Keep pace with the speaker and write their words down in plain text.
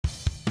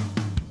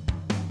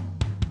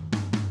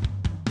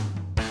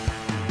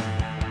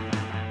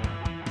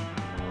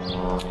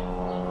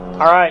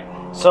All right,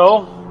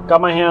 so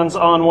got my hands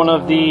on one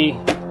of the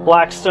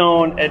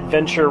Blackstone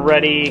Adventure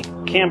Ready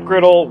camp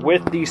griddle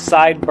with the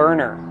side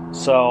burner.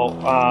 So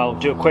I'll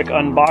do a quick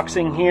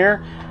unboxing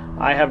here.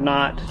 I have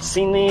not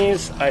seen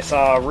these. I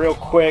saw a real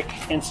quick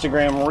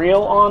Instagram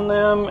reel on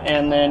them,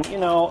 and then, you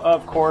know,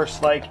 of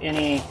course, like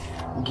any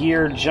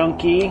gear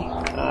junkie,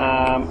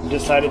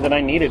 decided that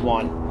I needed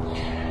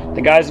one.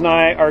 The guys and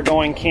I are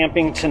going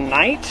camping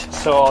tonight,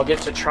 so I'll get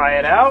to try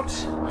it out,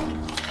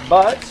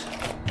 but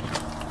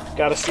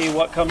got to see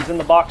what comes in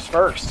the box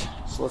first.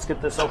 So let's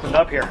get this opened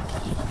up here.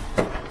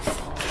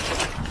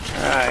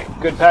 All right,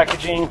 good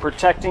packaging,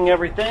 protecting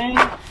everything.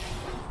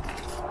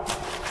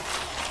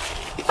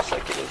 Looks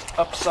like it is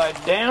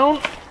upside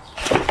down.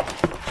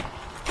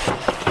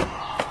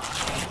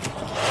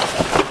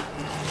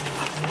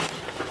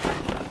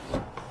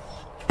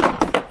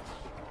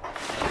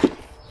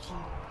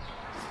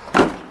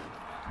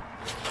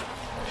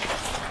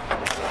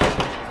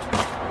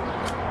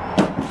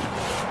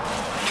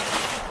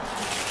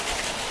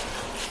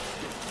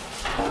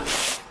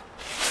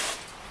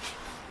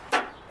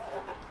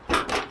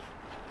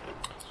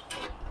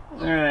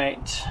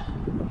 Alright.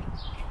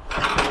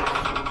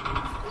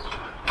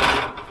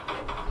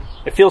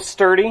 It feels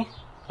sturdy.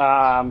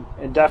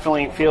 It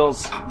definitely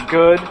feels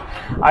good.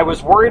 I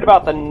was worried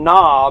about the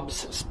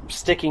knobs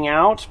sticking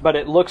out, but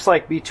it looks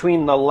like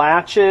between the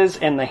latches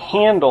and the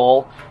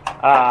handle,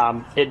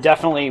 it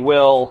definitely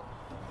will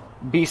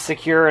be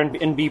secure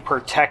and be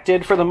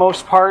protected for the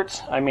most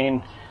part. I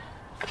mean,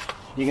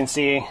 you can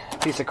see a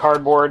piece of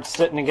cardboard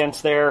sitting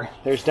against there.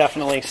 There's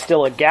definitely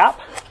still a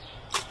gap.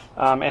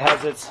 It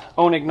has its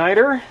own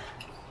igniter.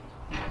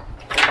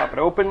 Pop it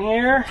open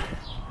here.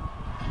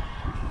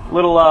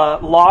 Little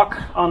lock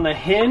on the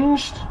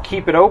hinge to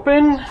keep it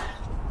open.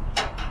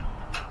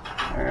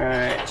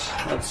 Alright,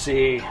 let's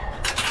see.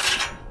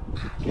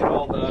 Get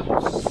all the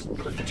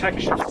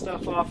protection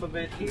stuff off of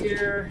it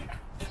here.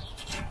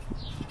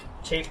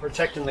 Tape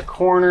protecting the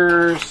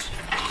corners.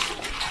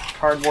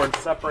 Cardboard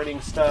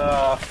separating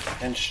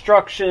stuff.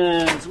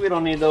 Instructions. We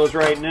don't need those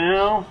right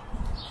now.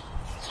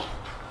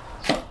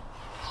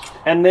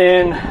 And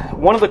then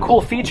one of the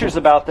cool features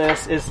about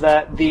this is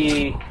that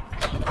the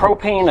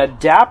propane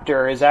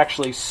adapter is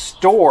actually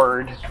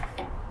stored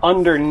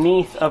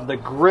underneath of the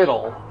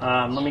griddle.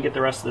 Let me get the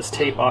rest of this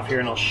tape off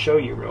here and I'll show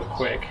you real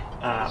quick.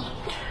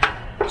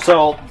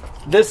 So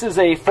this is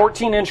a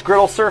 14-inch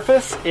griddle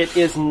surface. It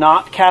is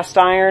not cast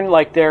iron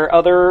like their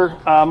other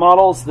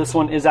models. This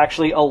one is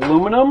actually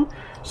aluminum.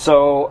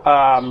 So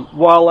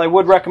while I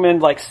would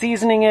recommend like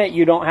seasoning it,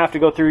 you don't have to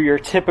go through your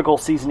typical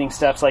seasoning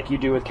steps like you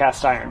do with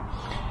cast iron.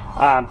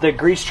 The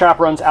grease trap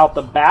runs out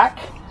the back,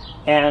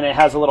 and it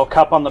has a little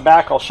cup on the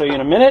back. I'll show you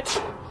in a minute.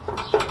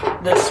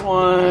 This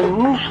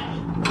one,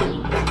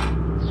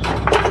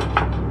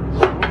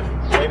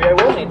 maybe I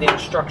will need the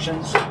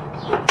instructions.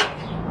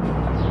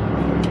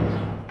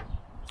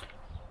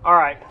 All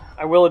right,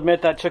 I will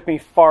admit that took me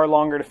far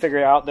longer to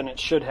figure out than it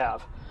should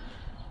have.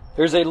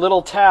 There's a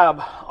little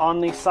tab on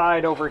the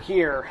side over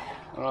here.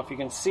 I don't know if you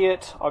can see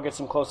it. I'll get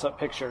some close-up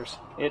pictures.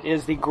 It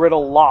is the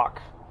griddle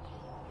lock.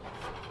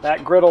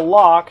 That griddle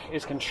lock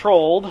is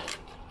controlled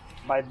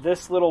by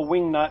this little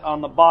wing nut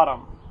on the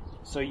bottom.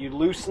 So you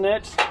loosen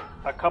it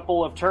a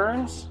couple of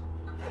turns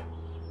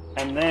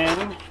and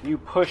then you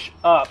push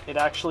up. It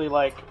actually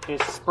like is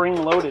spring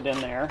loaded in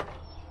there,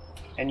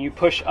 and you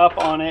push up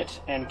on it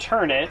and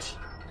turn it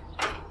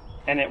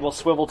and it will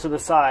swivel to the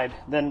side.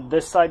 Then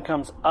this side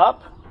comes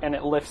up and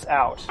it lifts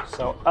out.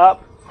 So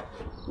up,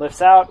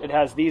 lifts out. It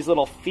has these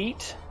little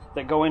feet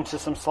that go into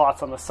some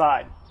slots on the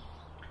side.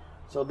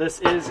 So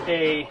this is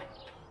a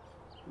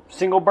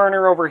single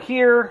burner over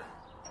here,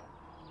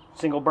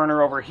 single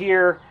burner over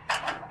here,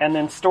 and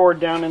then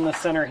stored down in the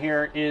center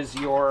here is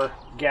your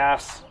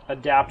gas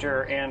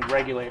adapter and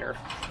regulator.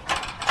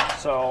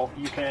 So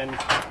you can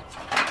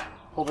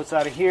pull this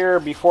out of here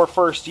before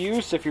first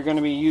use if you're going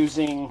to be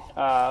using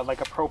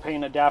like a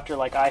propane adapter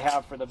like I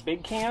have for the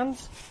big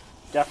cans.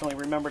 Definitely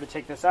remember to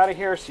take this out of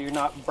here so you're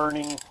not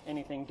burning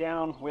anything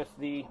down with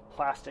the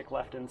plastic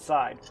left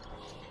inside.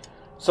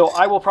 So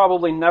I will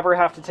probably never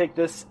have to take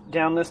this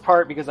down this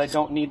part because I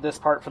don't need this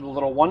part for the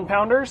little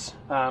 1-pounders.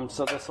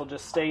 So this will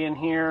just stay in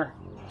here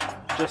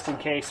just in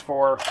case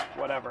for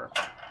whatever.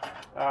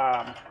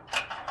 I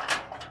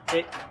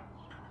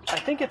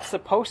think it's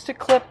supposed to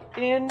clip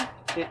in.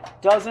 It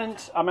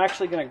doesn't. I'm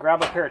actually going to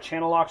grab a pair of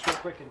channel locks real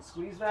quick and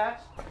squeeze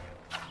that.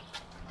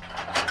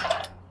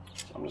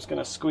 So I'm just going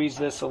to squeeze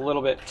this a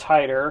little bit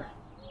tighter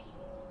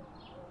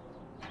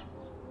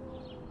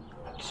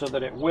so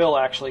that it will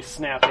actually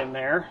snap in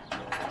there.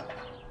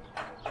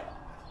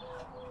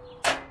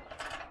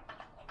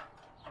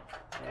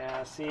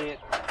 Yeah, see,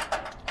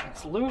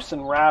 it's loose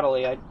and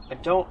rattly. I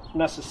don't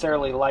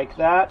necessarily like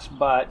that,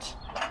 but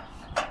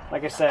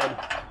like I said,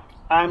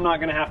 I'm not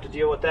going to have to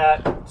deal with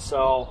that,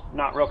 so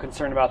not real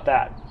concerned about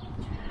that.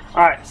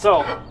 All right,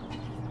 so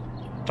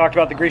talked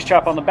about the grease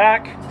trap on the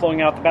back,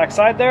 flowing out the back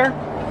side there.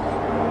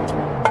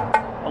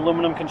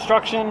 Aluminum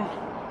construction.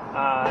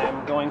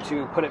 I'm going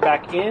to put it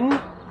back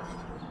in.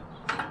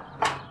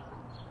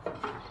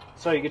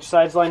 So you get your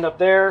sides lined up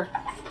there.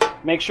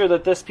 Make sure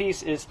that this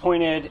piece is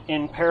pointed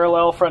in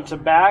parallel front to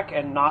back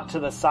and not to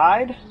the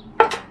side.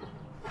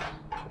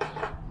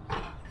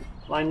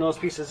 Line those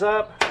pieces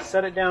up,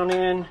 set it down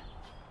in,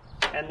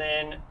 and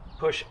then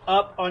push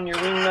up on your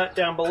wing nut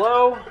down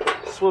below,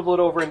 swivel it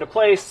over into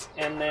place,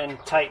 and then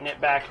tighten it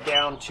back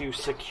down to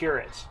secure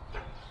it.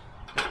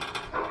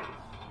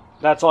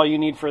 That's all you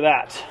need for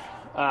that.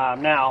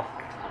 Now,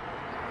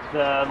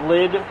 the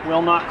lid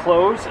will not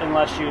close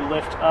unless you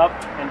lift up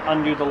and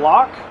undo the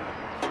lock.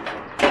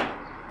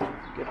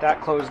 Get that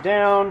closed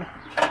down,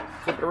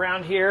 flip it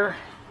around here.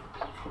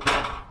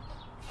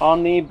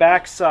 On the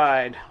back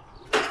side,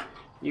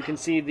 you can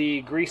see the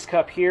grease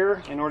cup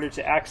here. In order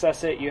to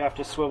access it, you have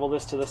to swivel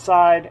this to the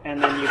side,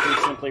 and then you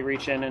can simply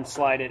reach in and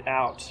slide it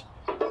out.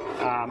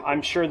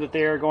 I'm sure that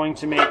they're going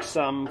to make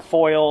some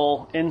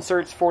foil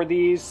inserts for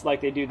these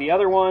like they do the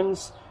other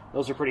ones.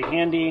 Those are pretty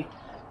handy,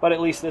 but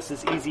at least this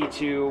is easy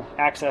to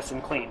access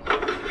and clean.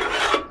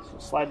 So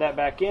slide that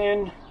back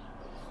in,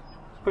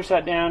 push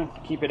that down,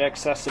 keep it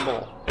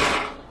accessible.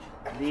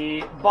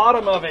 The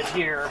bottom of it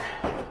here,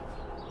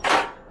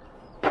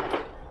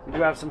 we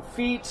do have some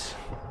feet.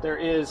 There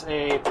is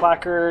a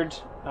placard.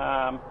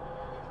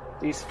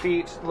 These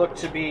feet look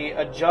to be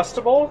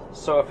adjustable,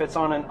 so if it's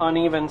on an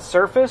uneven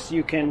surface,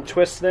 you can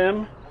twist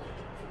them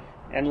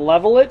and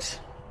level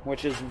it,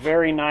 which is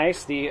very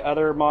nice. The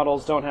other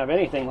models don't have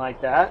anything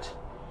like that.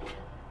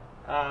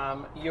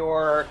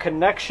 Your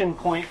connection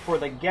point for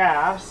the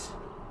gas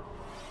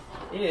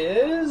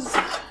is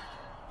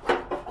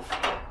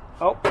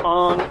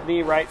on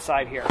the right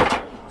side here.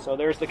 So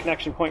there's the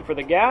connection point for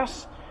the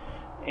gas.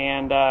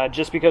 And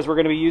just because we're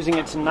going to be using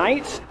it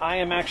tonight, I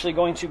am actually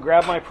going to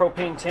grab my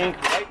propane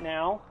tank right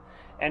now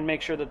and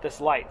make sure that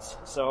this lights.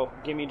 So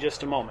give me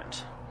just a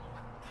moment.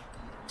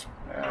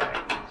 All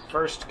right,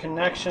 first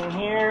connection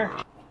here.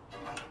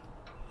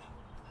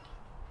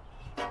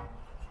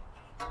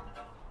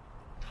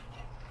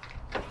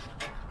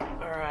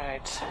 All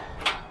right,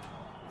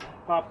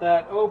 pop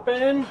that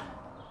open.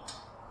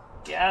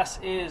 Gas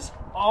is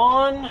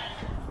on.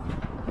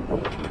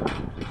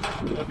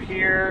 Up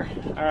here.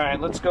 All right,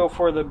 let's go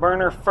for the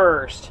burner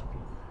first.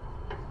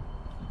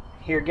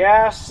 Here,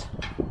 gas.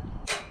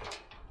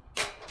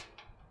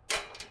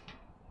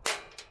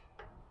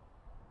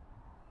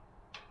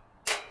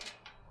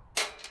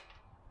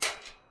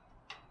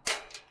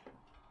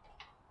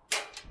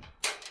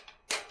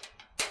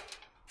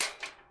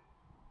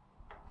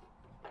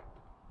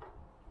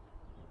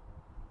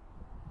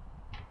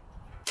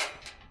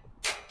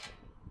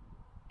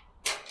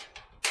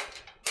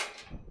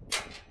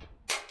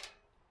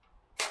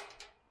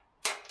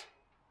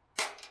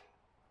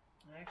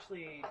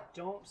 Actually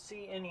don't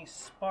see any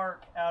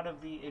spark out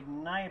of the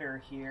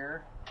igniter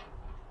here.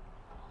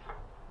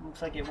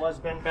 Looks like it was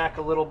bent back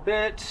a little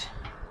bit.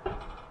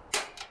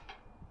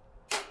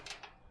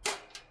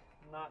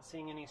 Not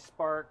seeing any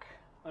spark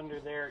under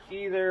there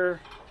either.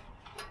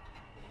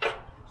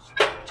 Let's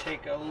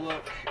take a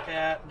look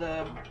at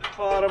the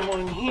bottom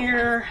one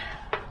here.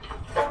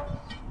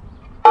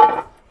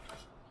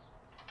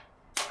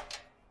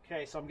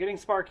 Okay, so I'm getting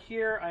spark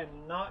here.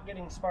 I'm not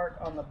getting spark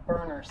on the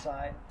burner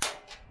side.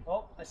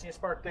 Oh, I see a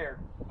spark there.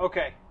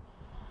 Okay.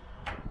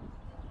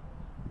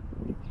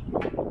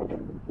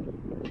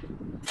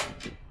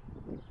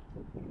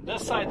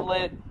 This side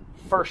lit,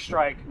 first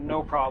strike,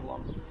 no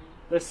problem.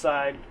 This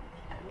side.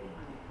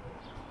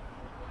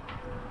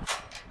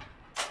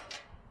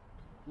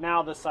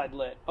 Now this side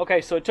lit. Okay,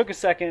 so it took a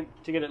second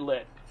to get it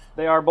lit.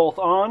 They are both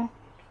on.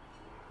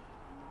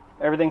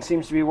 Everything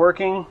seems to be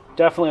working.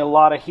 Definitely a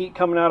lot of heat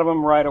coming out of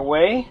them right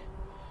away.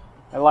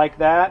 I like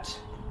that.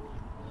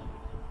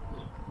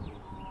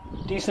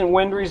 Decent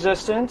wind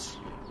resistance.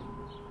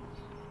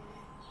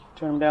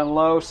 Turn them down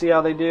low, see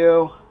how they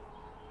do.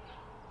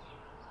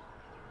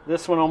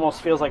 This one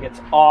almost feels like it's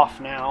off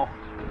now.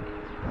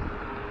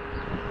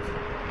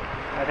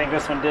 I think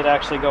this one did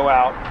actually go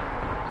out.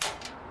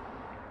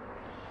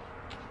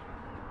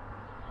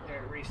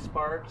 There, it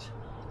re-sparked.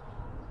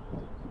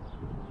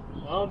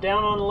 Oh,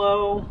 down on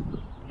low.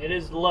 It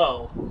is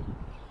low.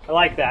 I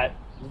like that.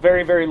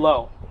 Very, very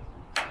low.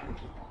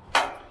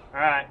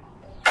 Alright.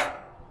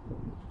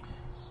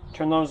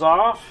 Turn those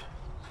off.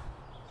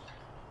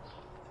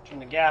 Turn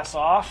the gas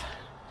off.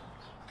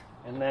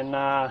 And then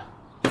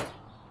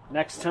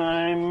next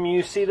time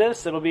you see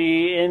this, it'll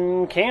be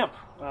in camp.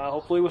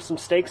 Hopefully with some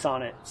steaks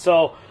on it.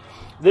 So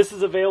this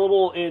is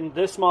available in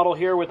this model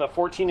here with a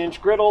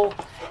 14-inch griddle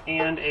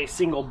and a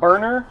single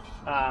burner.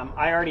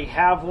 I already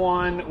have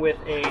one with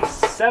a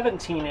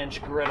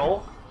 17-inch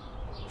griddle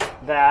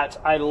that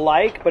I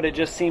like, but it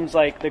just seems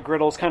like the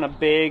griddle's kind of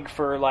big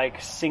for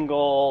like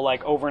single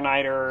like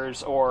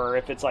overnighters, or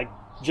if it's like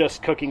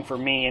just cooking for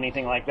me,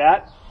 anything like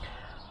that.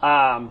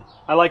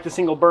 I like the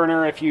single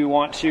burner if you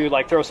want to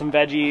like throw some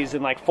veggies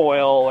in like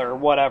foil or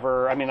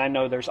whatever. I mean, I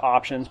know there's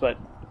options, but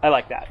I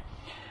like that.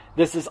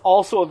 This is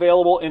also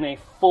available in a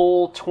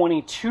full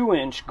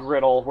 22-inch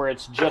griddle where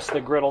it's just the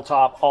griddle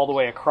top all the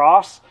way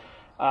across.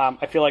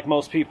 I feel like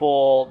most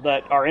people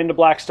that are into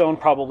Blackstone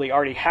probably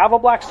already have a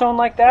Blackstone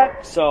like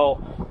that.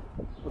 So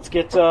let's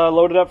get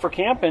loaded up for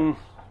camp and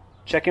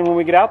check in when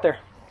we get out there.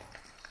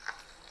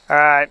 All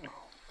right,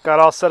 got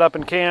all set up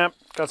in camp.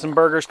 Got some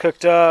burgers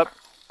cooked up.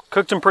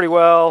 Cooked them pretty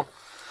well.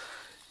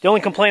 The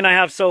only complaint I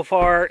have so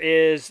far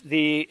is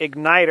the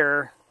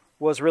igniter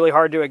was really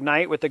hard to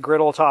ignite with the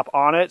griddle top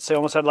on it. So you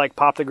almost had to like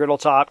pop the griddle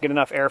top, get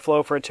enough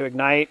airflow for it to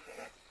ignite.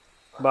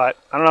 But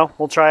I don't know,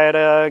 we'll try it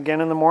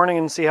again in the morning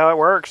and see how it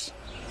works.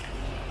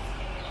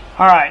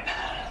 All right,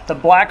 the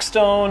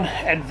Blackstone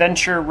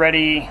Adventure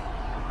Ready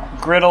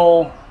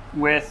griddle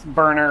with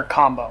burner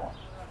combo.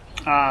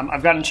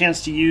 I've gotten a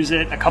chance to use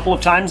it a couple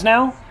of times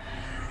now,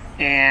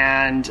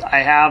 and I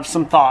have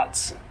some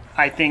thoughts.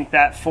 I think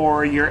that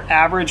for your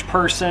average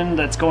person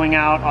that's going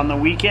out on the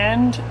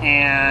weekend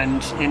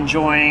and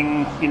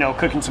enjoying, you know,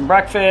 cooking some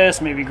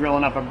breakfast, maybe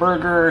grilling up a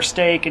burger,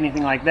 steak,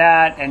 anything like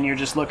that, and you're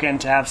just looking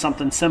to have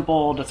something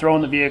simple to throw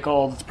in the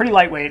vehicle, it's pretty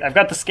lightweight. I've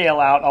got the scale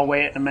out, I'll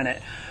weigh it in a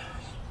minute.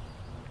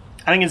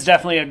 I think it's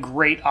definitely a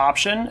great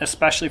option,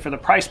 especially for the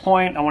price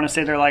point. I want to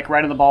say they're like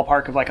right in the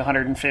ballpark of like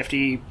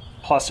 150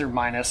 plus or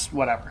minus,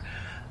 whatever.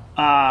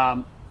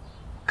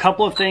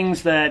 Couple of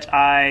things that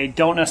I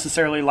don't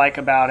necessarily like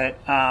about it.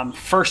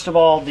 First of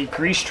all, the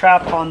grease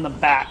trap on the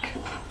back,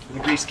 the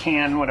grease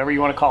can, whatever you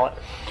want to call it.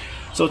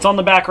 So it's on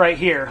the back right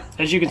here.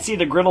 As you can see,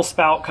 the griddle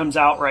spout comes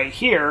out right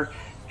here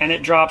and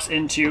it drops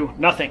into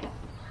nothing.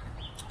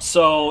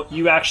 So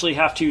you actually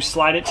have to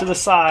slide it to the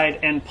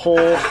side and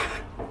pull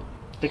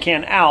the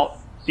can out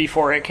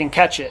before it can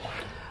catch it.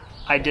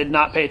 I did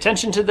not pay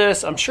attention to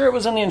this. I'm sure it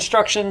was in the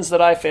instructions that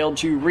I failed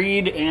to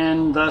read,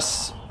 and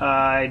thus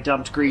I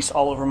dumped grease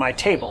all over my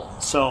table.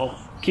 So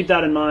keep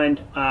that in mind.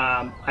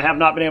 I have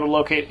not been able to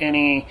locate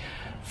any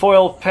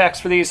foil packs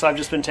for these, so I've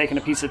just been taking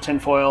a piece of tin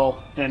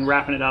foil and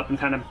wrapping it up and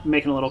kind of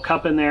making a little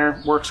cup in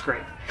there. Works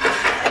great.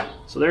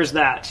 So there's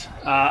that.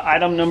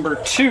 Item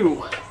number 2.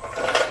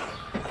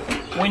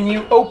 When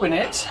you open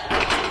it,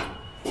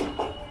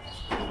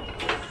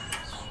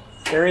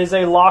 there is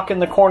a lock in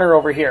the corner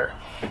over here.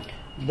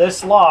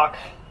 This lock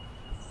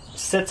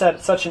sits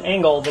at such an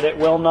angle that it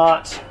will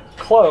not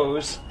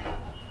close,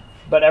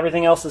 but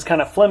everything else is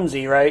kind of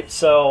flimsy, right?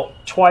 So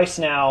twice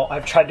now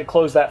I've tried to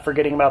close that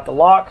forgetting about the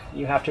lock.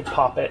 You have to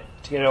pop it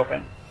to get it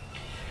open.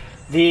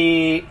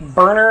 The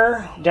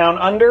burner down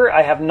under,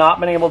 I have not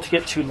been able to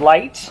get to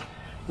light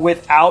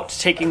without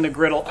taking the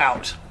griddle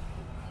out.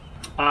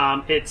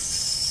 It's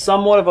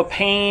somewhat of a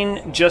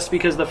pain just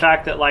because of the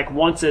fact that like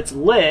once it's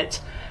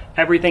lit,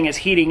 everything is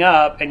heating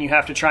up and you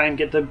have to try and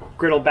get the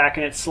griddle back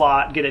in its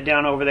slot, get it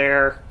down over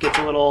there, get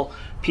the little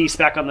piece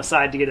back on the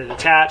side to get it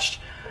attached.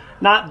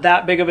 Not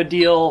that big of a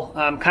deal,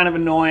 kind of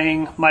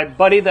annoying. My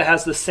buddy that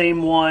has the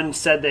same one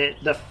said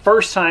that the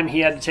first time he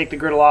had to take the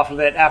griddle off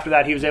of it, after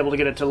that he was able to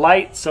get it to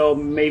light, so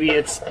maybe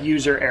it's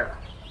user error.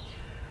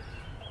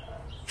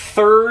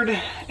 Third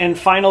and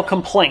final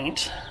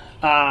complaint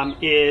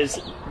is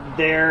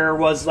there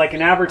was like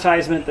an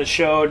advertisement that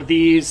showed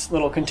these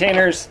little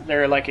containers.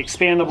 They're like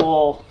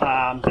expandable.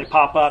 They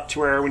pop up to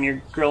where when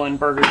you're grilling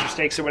burgers or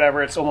steaks or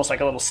whatever, it's almost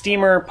like a little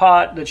steamer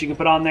pot that you can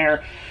put on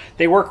there.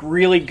 They work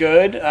really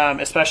good,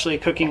 especially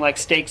cooking like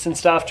steaks and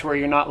stuff to where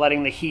you're not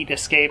letting the heat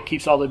escape,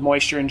 keeps all the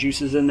moisture and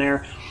juices in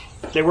there.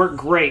 They work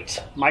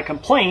great. My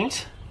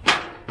complaint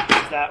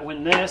is that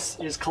when this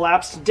is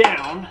collapsed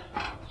down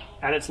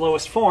at its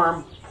lowest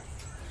form,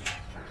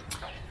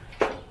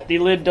 the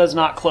lid does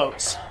not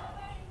close.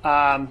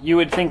 You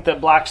would think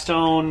that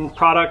Blackstone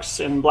products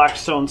and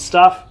Blackstone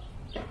stuff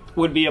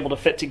would be able to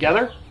fit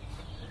together.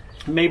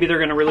 Maybe they're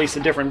going to release a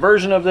different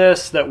version of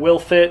this that will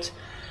fit.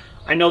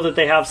 I know that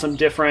they have some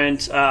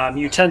different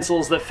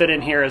utensils that fit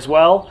in here as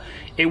well.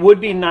 It would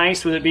be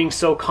nice with it being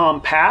so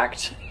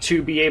compact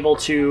to be able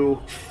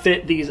to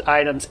fit these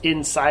items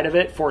inside of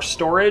it for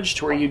storage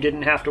to where you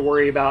didn't have to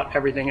worry about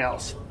everything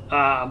else.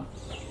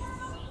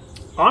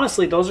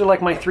 Honestly, those are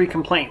like my 3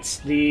 complaints.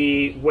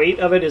 The weight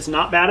of it is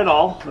not bad at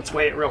all. Let's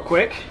weigh it real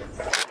quick.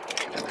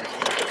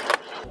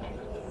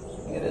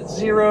 Get it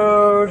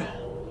zeroed.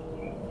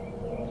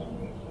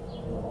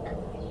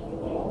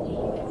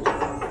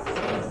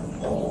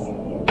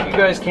 You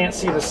guys can't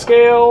see the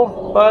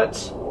scale, but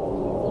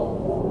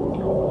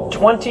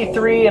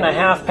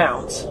 23.5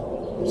 pounds.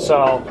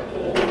 So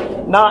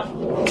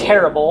not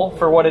terrible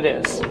for what it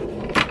is.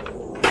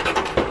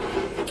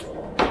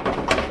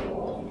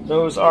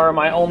 Those are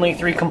my only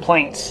 3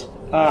 complaints.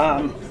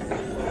 The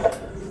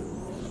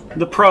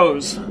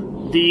pros.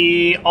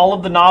 All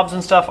of the knobs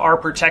and stuff are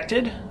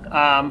protected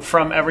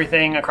from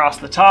everything across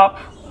the top.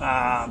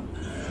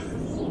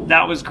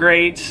 That was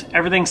great.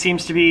 Everything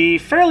seems to be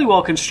fairly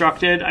well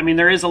constructed. I mean,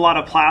 there is a lot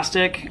of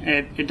plastic.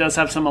 It does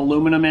have some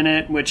aluminum in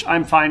it, which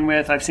I'm fine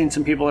with. I've seen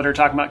some people that are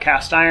talking about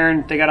cast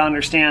iron. They got to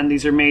understand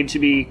these are made to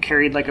be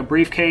carried like a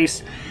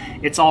briefcase.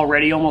 It's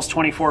already almost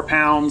 24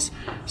 pounds.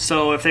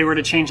 So if they were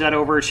to change that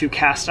over to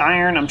cast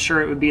iron, I'm sure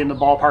it would be in the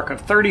ballpark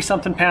of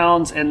 30-something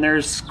pounds. And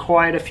there's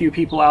quite a few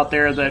people out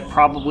there that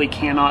probably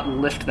cannot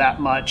lift that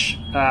much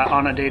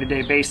on a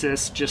day-to-day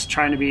basis, just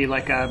trying to be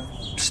like a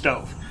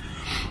stove.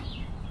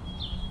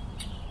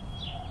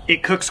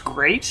 It cooks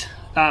great.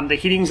 The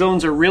heating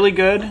zones are really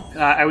good.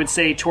 I would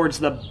say towards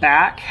the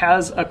back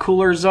has a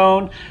cooler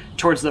zone,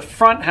 towards the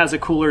front has a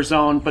cooler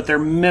zone, but they're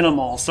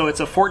minimal. So it's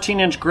a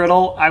 14-inch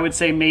griddle. I would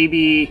say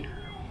maybe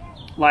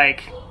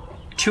like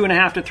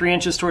 2.5 to 3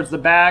 inches towards the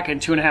back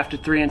and 2.5 to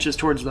 3 inches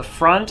towards the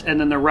front, and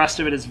then the rest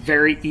of it is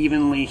very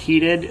evenly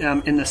heated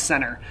in the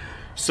center.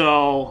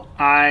 So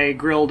I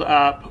grilled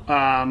up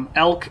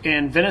elk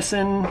and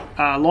venison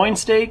loin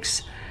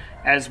steaks,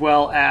 as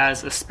well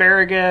as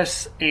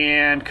asparagus,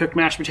 and cooked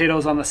mashed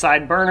potatoes on the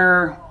side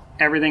burner.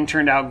 Everything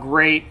turned out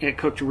great. It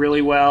cooked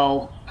really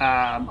well.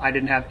 I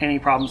didn't have any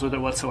problems with it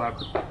whatsoever.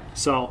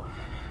 So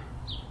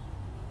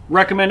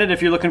recommend it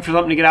if you're looking for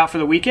something to get out for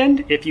the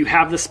weekend. If you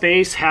have the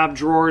space, have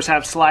drawers,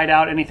 have slide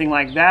out, anything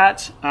like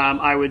that,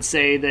 I would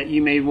say that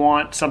you may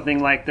want something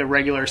like the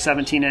regular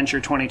 17-inch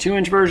or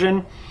 22-inch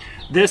version.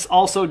 This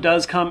also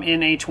does come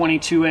in a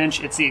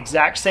 22-inch. It's the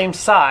exact same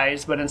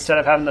size, but instead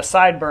of having the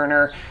side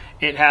burner,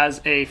 it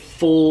has a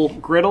full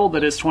griddle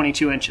that is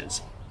 22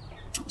 inches.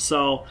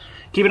 So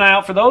keep an eye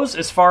out for those.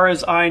 As far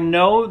as I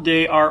know,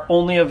 they are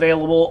only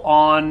available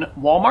on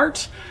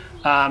Walmart.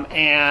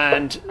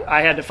 And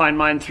I had to find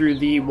mine through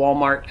the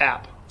Walmart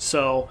app.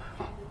 So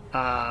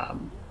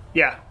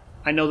yeah,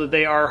 I know that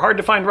they are hard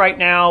to find right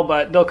now,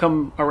 but they'll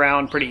come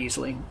around pretty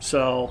easily.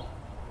 So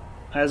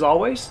as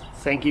always,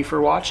 thank you for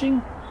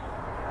watching.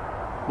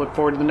 Look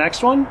forward to the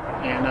next one.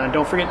 And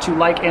don't forget to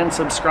like and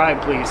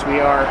subscribe, please. We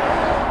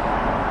are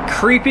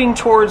creeping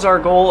towards our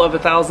goal of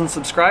 1,000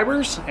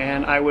 subscribers,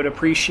 and I would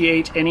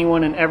appreciate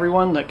anyone and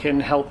everyone that can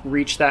help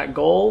reach that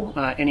goal.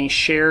 Any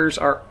shares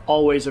are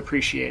always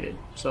appreciated.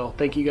 So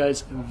thank you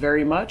guys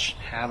very much.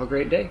 Have a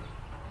great day.